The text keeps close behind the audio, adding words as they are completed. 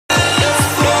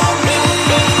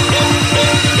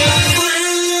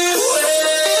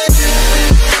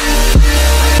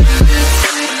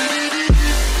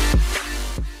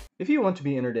you want to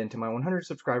be entered into my 100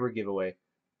 subscriber giveaway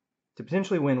to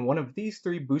potentially win one of these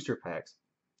 3 booster packs.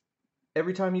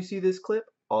 Every time you see this clip,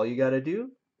 all you gotta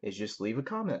do is just leave a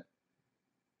comment.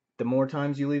 The more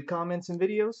times you leave comments and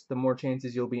videos, the more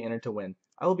chances you'll be entered to win.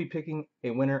 I will be picking a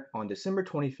winner on December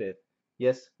 25th.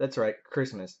 Yes, that's right,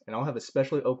 Christmas, and I'll have a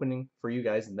special opening for you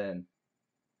guys then.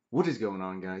 What is going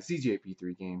on, guys?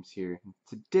 CJP3 Games here.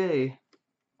 Today,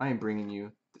 I am bringing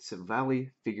you the Silvally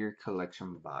Figure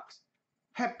Collection Box.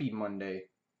 Happy Monday!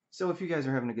 So if you guys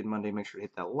are having a good Monday, make sure to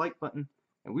hit that like button,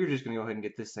 and we're just going to go ahead and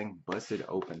get this thing busted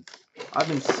open. I've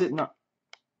been sitting up...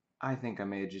 I think I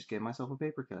may have just gave myself a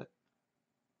paper cut.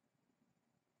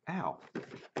 Ow.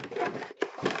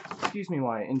 Excuse me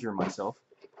while I injure myself.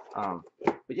 But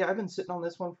yeah, I've been sitting on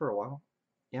this one for a while.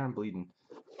 Yeah, I'm bleeding.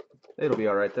 It'll be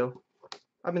alright though.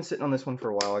 I've been sitting on this one for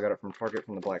a while. I got it from Target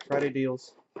from the Black Friday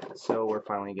deals. So we're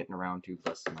finally getting around to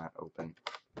busting that open.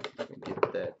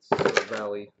 Get that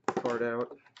Silvally card out.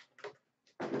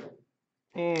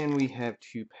 And we have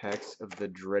 2 packs of the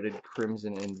dreaded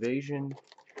Crimson Invasion,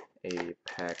 a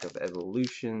pack of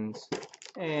Evolutions,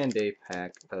 and a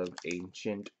pack of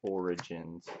Ancient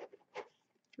Origins.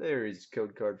 There is a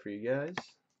code card for you guys.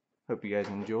 Hope you guys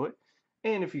enjoy.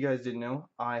 And if you guys didn't know,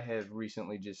 I have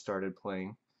recently just started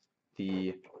playing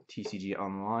the TCG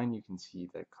Online. You can see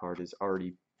that card is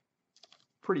already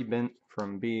pretty bent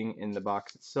from being in the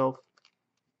box itself.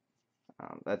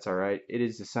 That's alright. It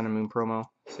is the Sun and Moon promo,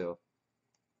 so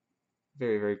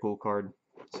very, very cool card.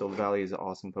 Silvally is an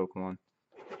awesome Pokemon.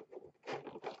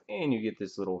 And you get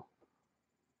this little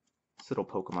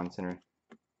Pokemon Center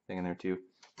thing in there too.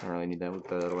 I don't really need that. We'll put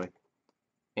that out of the way.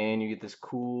 And you get this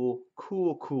cool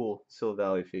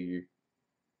Silvally figure.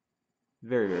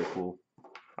 Very, very cool.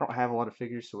 I don't have a lot of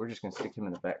figures, so we're just going to stick him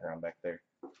in the background back there.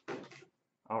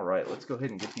 Alright, let's go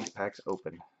ahead and get these packs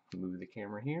open. Move the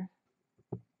camera here.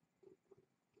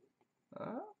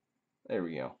 There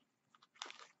we go.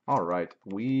 Alright,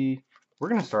 we're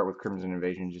going to start with Crimson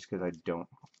Invasion just because I don't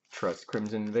trust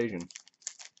Crimson Invasion.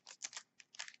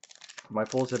 My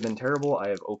pulls have been terrible. I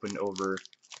have opened over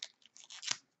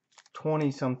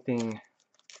 20-something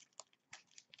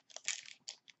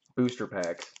booster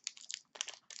packs.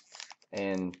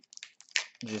 And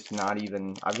just not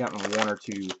even... I've gotten 1 or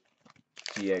 2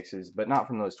 GXs, but not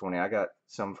from those 20. I got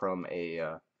some from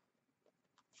a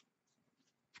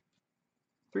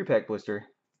 3-pack blister.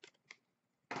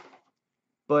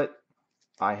 But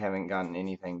I haven't gotten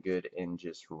anything good in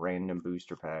just random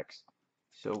booster packs.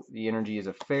 So the energy is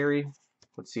a fairy.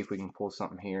 Let's see if we can pull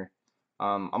something here.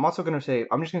 I'm also going to say,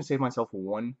 I'm just going to save myself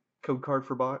 1 code card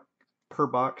per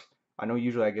box. I know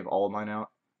usually I give all of mine out,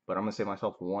 but I'm going to save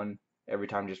myself 1 every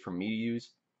time just for me to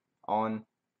use on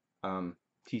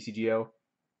TCGO.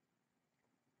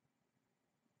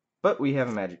 But we have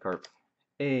a Magikarp,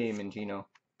 a Minccino,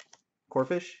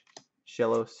 Corphish,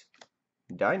 Shellos,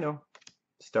 Dino,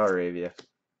 Staravia,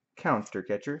 Counter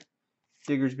Catcher,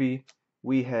 Diggersby.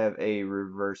 We have a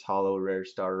reverse holo rare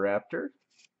Staraptor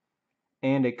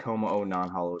and a Como-O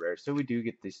non-holo rare. So we do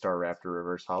get the Staraptor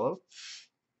reverse holo.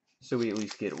 So we at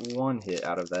least get 1 hit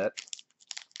out of that.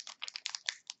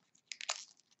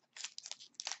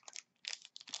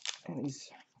 And these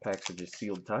packs are just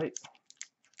sealed tight.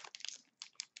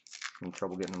 I'm in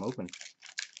trouble getting them open.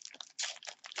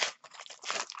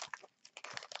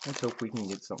 Let's hope we can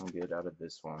get something good out of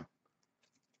this one.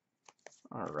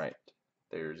 Alright,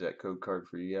 there's that code card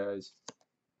for you guys.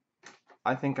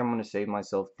 I think I'm going to save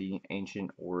myself the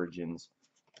Ancient Origins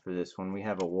for this one. We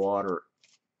have a Water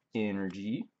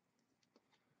Energy.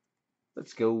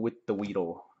 Let's go with the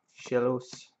Weedle. Shellos,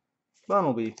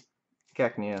 Bunnelby,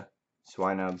 Cacnea,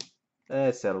 Swinub,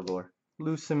 Settledore,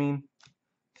 Lucamine,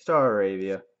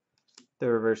 Staravia. The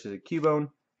reverse is a Cubone,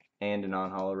 and a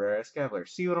non-holo rare Escavalier.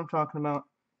 See what I'm talking about?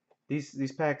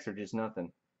 These packs are just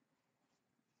nothing.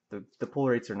 The pull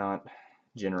rates are not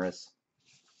generous.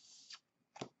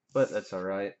 But that's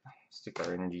alright. Stick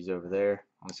our energies over there.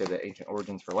 I'm going to save that Ancient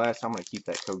Origins for last. I'm going to keep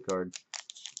that code card.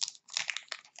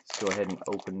 Let's go ahead and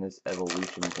open this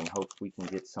Evolutions and hope we can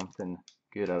get something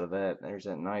good out of that. There's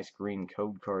that nice green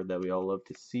code card that we all love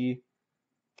to see.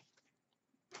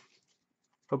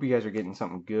 Hope you guys are getting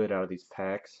something good out of these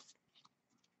packs.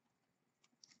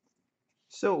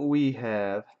 So we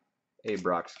have a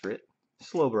Broxcrit,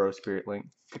 Slowbro Spirit Link,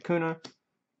 Kakuna.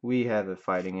 We have a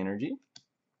Fighting Energy,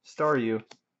 Staryu,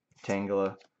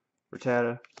 Tangela,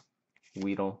 Rattata,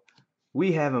 Weedle.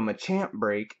 We have a Machamp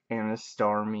Break and a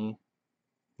Starmie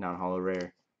non-holo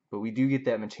rare. But we do get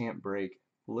that Machamp Break.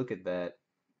 Look at that.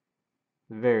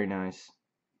 Very nice.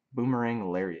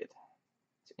 Boomerang Lariat.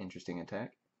 It's an interesting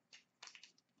attack.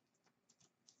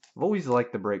 I've always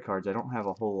liked the break cards. I don't have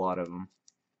a whole lot of them.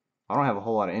 I don't have a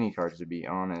whole lot of any cards, to be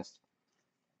honest.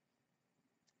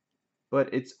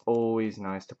 But it's always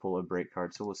nice to pull a break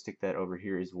card, so we'll stick that over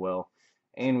here as well.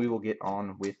 And we will get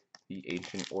on with the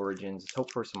Ancient Origins. Let's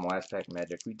hope for some last pack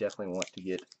magic. We definitely want to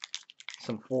get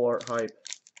some full art hype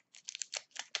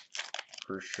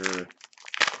for sure.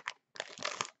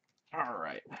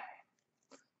 Alright.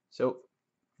 So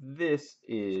this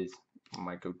is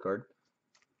my code card.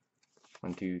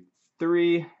 1, 2,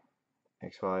 3.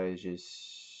 XY is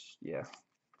just, yeah.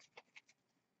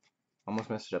 Almost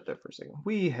messed it up there for a second.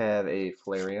 We have a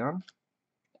Flareon,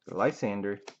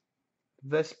 Lysander,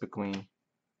 Vespiquen,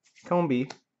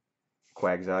 Combee,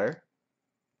 Quagsire,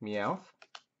 Meowth,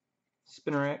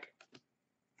 Spinarak,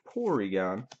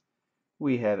 Porygon.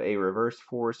 We have a Reverse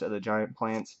Forest of the Giant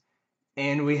Plants,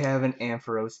 and we have an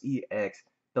Ampharos EX.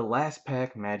 The last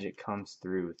pack magic comes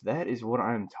through. That is what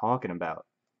I'm talking about.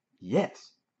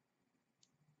 Yes!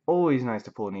 Always nice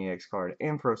to pull an EX card.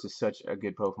 Ampharos is such a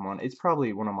good Pokemon. It's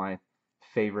probably one of my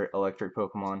favorite electric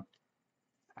Pokemon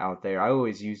out there. I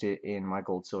always used it in my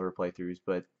Gold Silver playthroughs,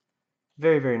 but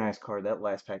very, very nice card. That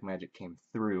last pack magic came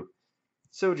through.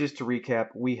 So just to recap,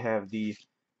 we have the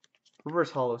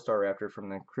Reverse Hollow Staraptor from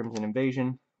the Crimson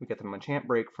Invasion. We got the Machamp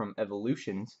Break from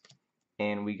Evolutions.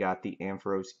 And we got the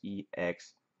Ampharos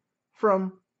EX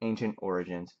from Ancient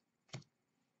Origins.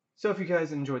 So if you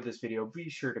guys enjoyed this video, be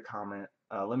sure to comment.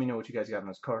 Let me know what you guys got in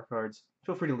those card cards.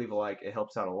 Feel free to leave a like. It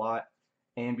helps out a lot.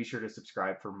 And be sure to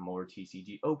subscribe for more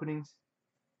TCG openings.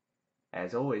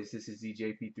 As always, this is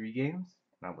ZJP3 Games,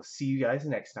 and I will see you guys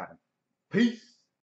next time. Peace!